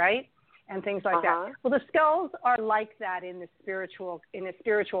objects, right? And things like that. Well, the skulls are like that in a spiritual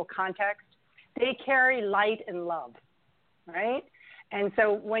context. They carry light and love, right? And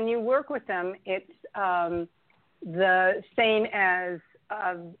so when you work with them, it's the same as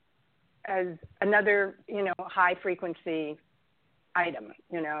another, high frequency item.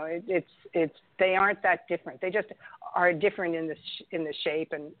 It's they aren't that different. They just are different in the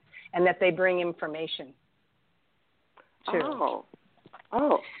shape and that they bring information too.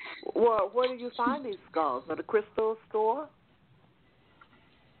 Oh. Well, where do you find these skulls? At a crystal store?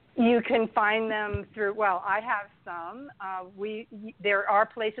 You can find them through. Well, I have some. There are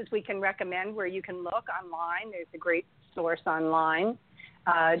places we can recommend where you can look online. There's a great source online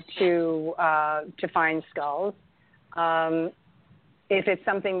to find skulls. If it's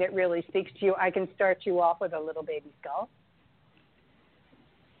something that really speaks to you, I can start you off with a little baby skull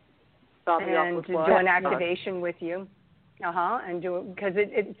and do an activation with you. And do it because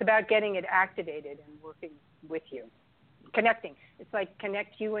it's about getting it activated and working with you. Connecting. It's like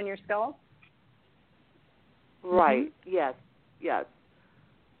connect you and your skull. Right. Mm-hmm. Yes.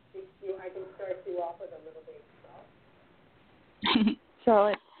 I can start you off with a little baby skull.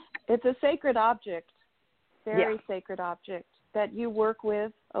 So it's a sacred object, very sacred object that you work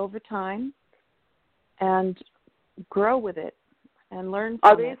with over time and grow with it and learn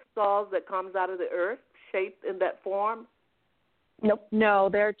from it. Are these skulls that comes out of the earth shaped in that form? Nope. No,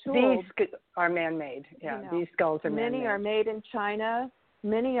 they're tools. These are man-made. Yeah, these skulls are man-made. Many are made in China.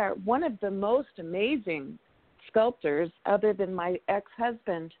 Many are one of the most amazing sculptors, other than my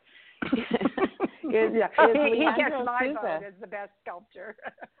ex-husband, is he gets my Souza. vote as the best sculptor.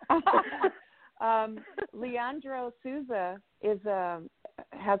 Leandro Souza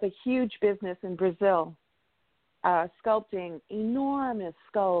has a huge business in Brazil, sculpting enormous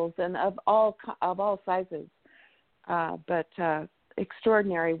skulls and of all sizes. But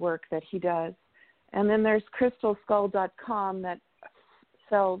extraordinary work that he does. And then there's crystalskull.com that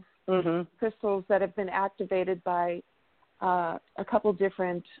sells crystals that have been activated by a couple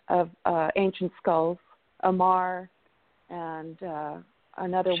different ancient skulls, Amar and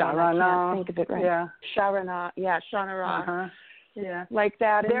another Sharana. one, I can't think of it right. Yeah. Sharana. Yeah, Shanara. Yeah. Like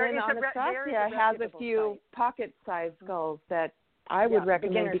that. And then Anastasia has a few pocket-sized skulls that I would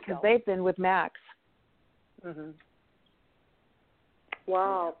recommend because they've been with Max. Mm-hmm.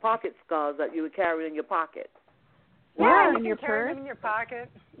 Wow, pocket skulls that you would carry in your pocket. Yeah, in your purse. Them in your pocket,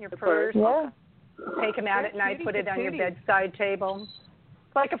 your purse. Yeah. Take them out at night, put it on your bedside table.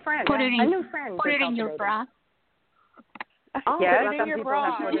 Like a friend. Put it in, a new friend. Put it in your bra. Yeah, put it in your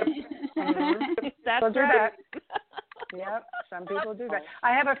bra. That's right. Yep. Some people do that.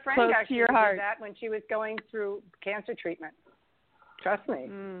 I have a friend Close to actually your who heart. did that when she was going through cancer treatment. Trust me,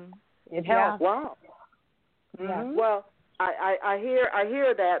 it Yeah. helped. Wow. Mhm. Well, I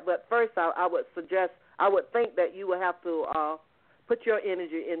hear that, but first I would think that you would have to put your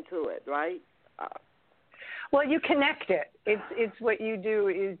energy into it, right? Well, you connect it. It's what you do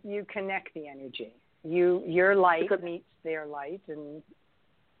is you connect the energy. Your light meets their light, and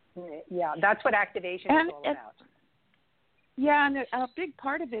yeah, that's what activation is all about. Yeah, and a big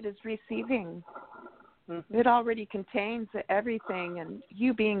part of it is receiving. It already contains everything, and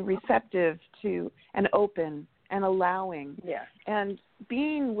you being receptive to and open and allowing. Yeah. And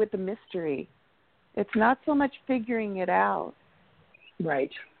being with the mystery. It's not so much figuring it out.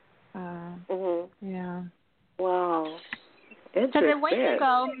 Right. Yeah. Wow. So the way to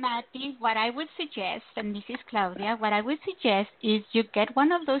go, Matty, what I would suggest, and this is Claudia, what I would suggest is you get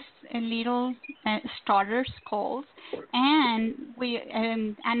one of those little starter skulls, and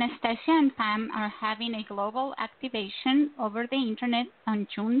Anastasia and Pam are having a global activation over the internet on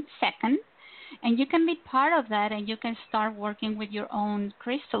June 2nd, and you can be part of that, and you can start working with your own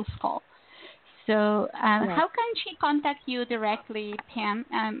crystal skull. So how can she contact you directly, Pam?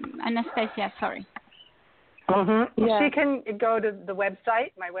 Anastasia, sorry. Yeah. She can go to the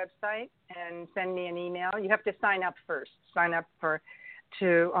website, my website, and send me an email. You have to sign up first. Sign up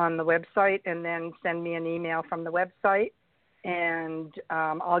on the website, and then send me an email from the website, and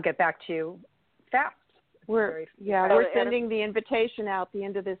I'll get back to you fast. We're sending the invitation out the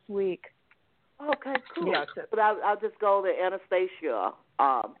end of this week. Okay, cool. Yeah, but I'll just go to Anastasia.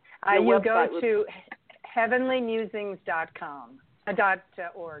 You go to heavenlymusings.com,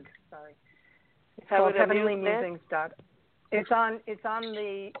 .org. Sorry. It's called Heavenly Musings. It's on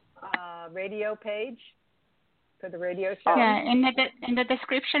the radio page for the radio show. Yeah, in the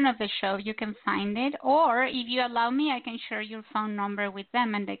description of the show you can find it, or if you allow me, I can share your phone number with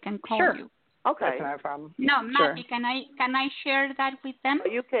them and they can call you. Okay, that's not a problem. No, Matty, can I share that with them?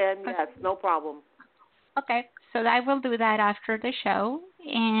 You can, yes, no problem. Okay, so I will do that after the show,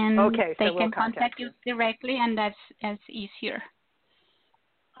 and they can contact you directly, and that's easier.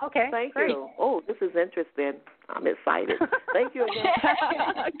 Okay, thank great. you. Oh, this is interesting. I'm excited. Thank you again.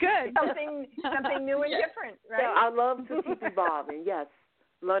 Good. Something new and different, right? Yeah, I love to keep evolving. Yes,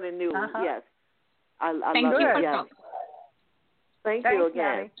 learning new. Yes, I Thank love you. it. Yes. Thank you again.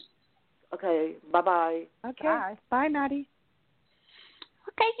 Maddie. Okay. Bye. Okay. Bye, Maddie.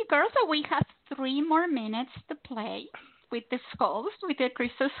 Okay, you girls. So we have 3 more minutes to play with the skulls, with the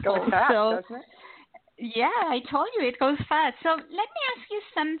crystal skulls. Doesn't it? Yeah, I told you it goes fast. So let me ask you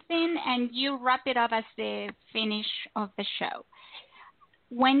something, and you wrap it up as the finish of the show.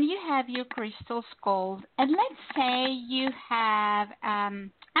 When you have your crystal skulls, and let's say you have,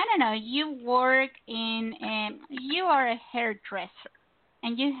 you work you are a hairdresser,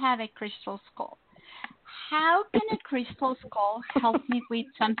 and you have a crystal skull. How can a crystal skull help me with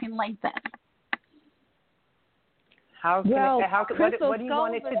something like that? What do you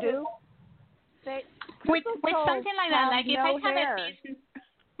want it to do? With something like that, like if I have hair. a business.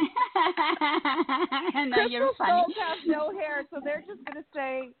 No, crystal you're funny. skulls have no hair, so they're just going to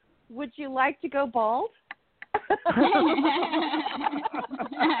say, "Would you like to go bald?"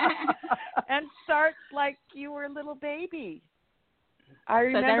 And start like you were a little baby. I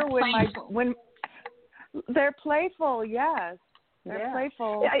remember when they're playful. Yes. They're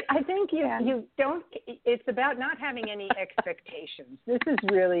playful. I think you don't. It's about not having any expectations. This is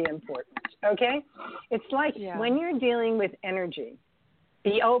really important. Okay, it's like when you're dealing with energy,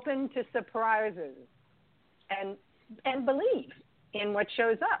 be open to surprises, and believe in what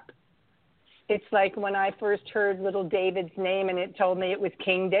shows up. It's like when I first heard little David's name and it told me it was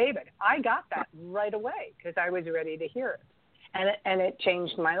King David. I got that right away because I was ready to hear it, and it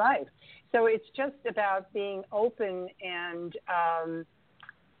changed my life. So it's just about being open and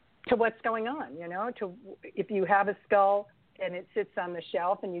to what's going on, if you have a skull and it sits on the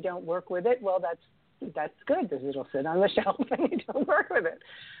shelf and you don't work with it, well, that's good because it'll sit on the shelf and you don't work with it.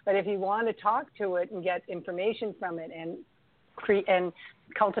 But if you want to talk to it and get information from it and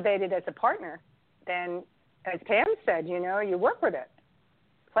cultivate it as a partner, then as Pam said, you work with it,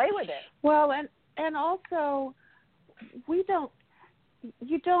 play with it. Well, and also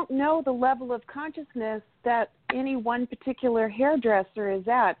you don't know the level of consciousness that any one particular hairdresser is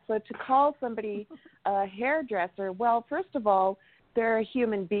at. So to call somebody a hairdresser, well, first of all, they're a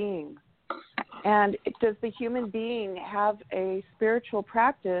human being. And does the human being have a spiritual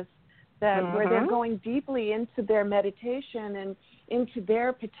practice that where they're going deeply into their meditation and into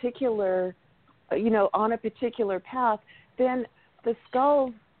their particular, on a particular path, then the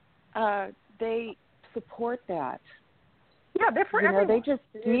skulls, they support that. they're for You know, everyone. they just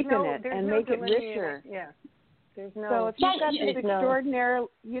deepen it and make it richer. Yeah. There's no. So if you've got this extraordinary,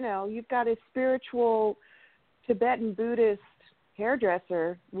 you know, you've got a spiritual Tibetan Buddhist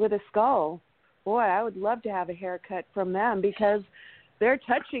hairdresser with a skull, boy, I would love to have a haircut from them because they're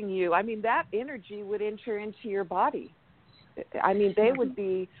touching you. I mean, that energy would enter into your body. I mean, they would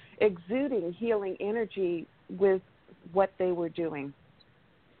be exuding healing energy with what they were doing.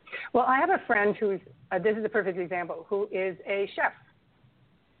 Well, I have a friend who's, this is a perfect example, who is a chef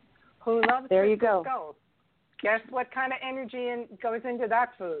who loves crystal skulls. Guess what kind of energy goes into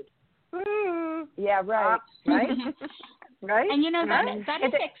that food? Yeah, right. Right? Right? And you know, that is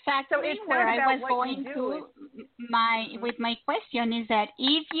exactly where I was going to with my question is that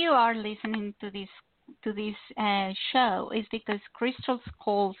if you are listening to this show is because crystal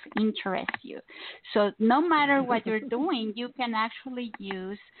skulls interest you. So no matter what you're doing, you can actually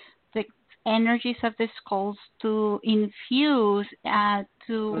use the energies of the skulls to infuse,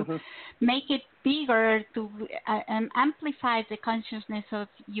 to make it bigger, to amplify the consciousness of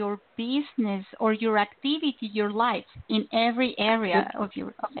your business or your activity, your life in every area of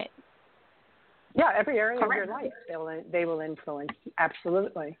it. Yeah, every area of your life they will influence.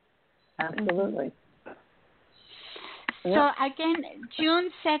 Absolutely. Absolutely. So again,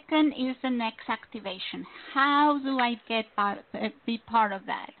 June 2nd is the next activation. How do I be part of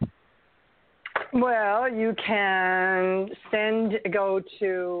that? Well, you can go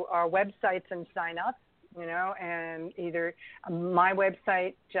to our websites and sign up, you know, and either my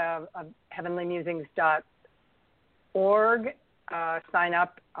website, heavenlymusings.org, sign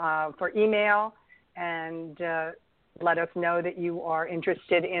up for email and let us know that you are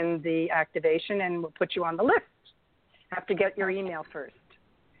interested in the activation, and we'll put you on the list. Have to get your email first.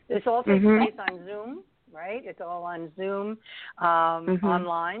 This all takes place on Zoom, right? It's all on Zoom,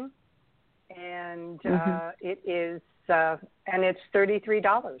 online, and it is, and it's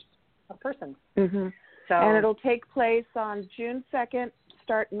 $33 a person. So, and it'll take place on June 2nd,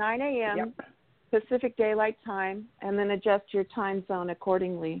 start 9 a.m. Pacific Daylight Time, and then adjust your time zone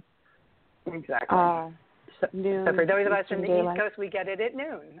accordingly. Exactly. So for those of us in the East Coast, we get it at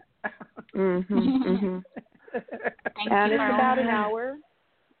noon. And it's about an hour.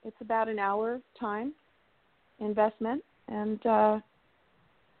 It's about an hour time investment, and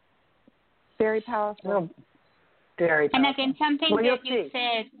very powerful. Very powerful. And again, something that you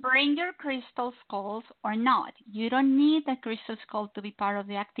said, bring your crystal skulls or not. You don't need a crystal skull to be part of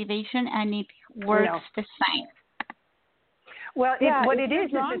the activation, and it works the same. Well, what it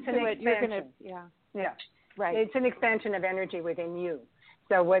is it's an expansion. Right. It's an expansion of energy within you.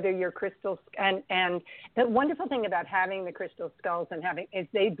 So whether your crystals and the wonderful thing about having the crystal skulls and is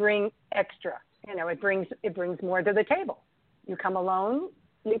they bring extra. You know, it brings more to the table. You come alone,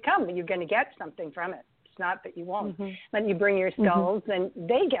 you're going to get something from it. It's not that you won't. But you bring your skulls, and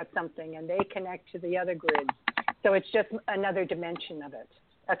they get something, and they connect to the other grids. So it's just another dimension of it.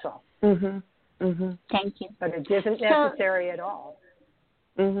 That's all. Thank you. But it isn't necessary at all.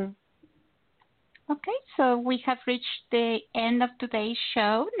 Okay, so we have reached the end of today's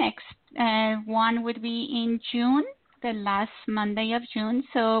show. Next one would be in June, the last Monday of June.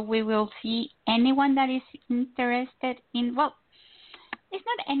 So we will see anyone that is interested in, well, it's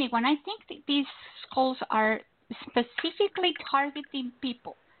not anyone. I think that these calls are specifically targeting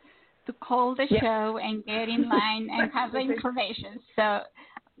people to call the show and get in line and have the information. So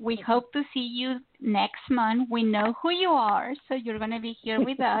we hope to see you next month. We know who you are, so you're going to be here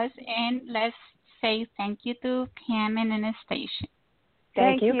with us, and let's say thank you to Pam and Anastasia.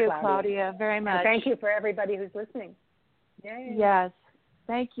 Thank you, Claudia, very much. And thank you for everybody who's listening. Yay. Yes.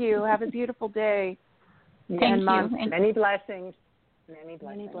 Thank you. Have a beautiful day. Thank you. Many blessings. Many blessings.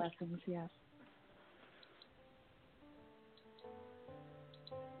 Many blessings, yes.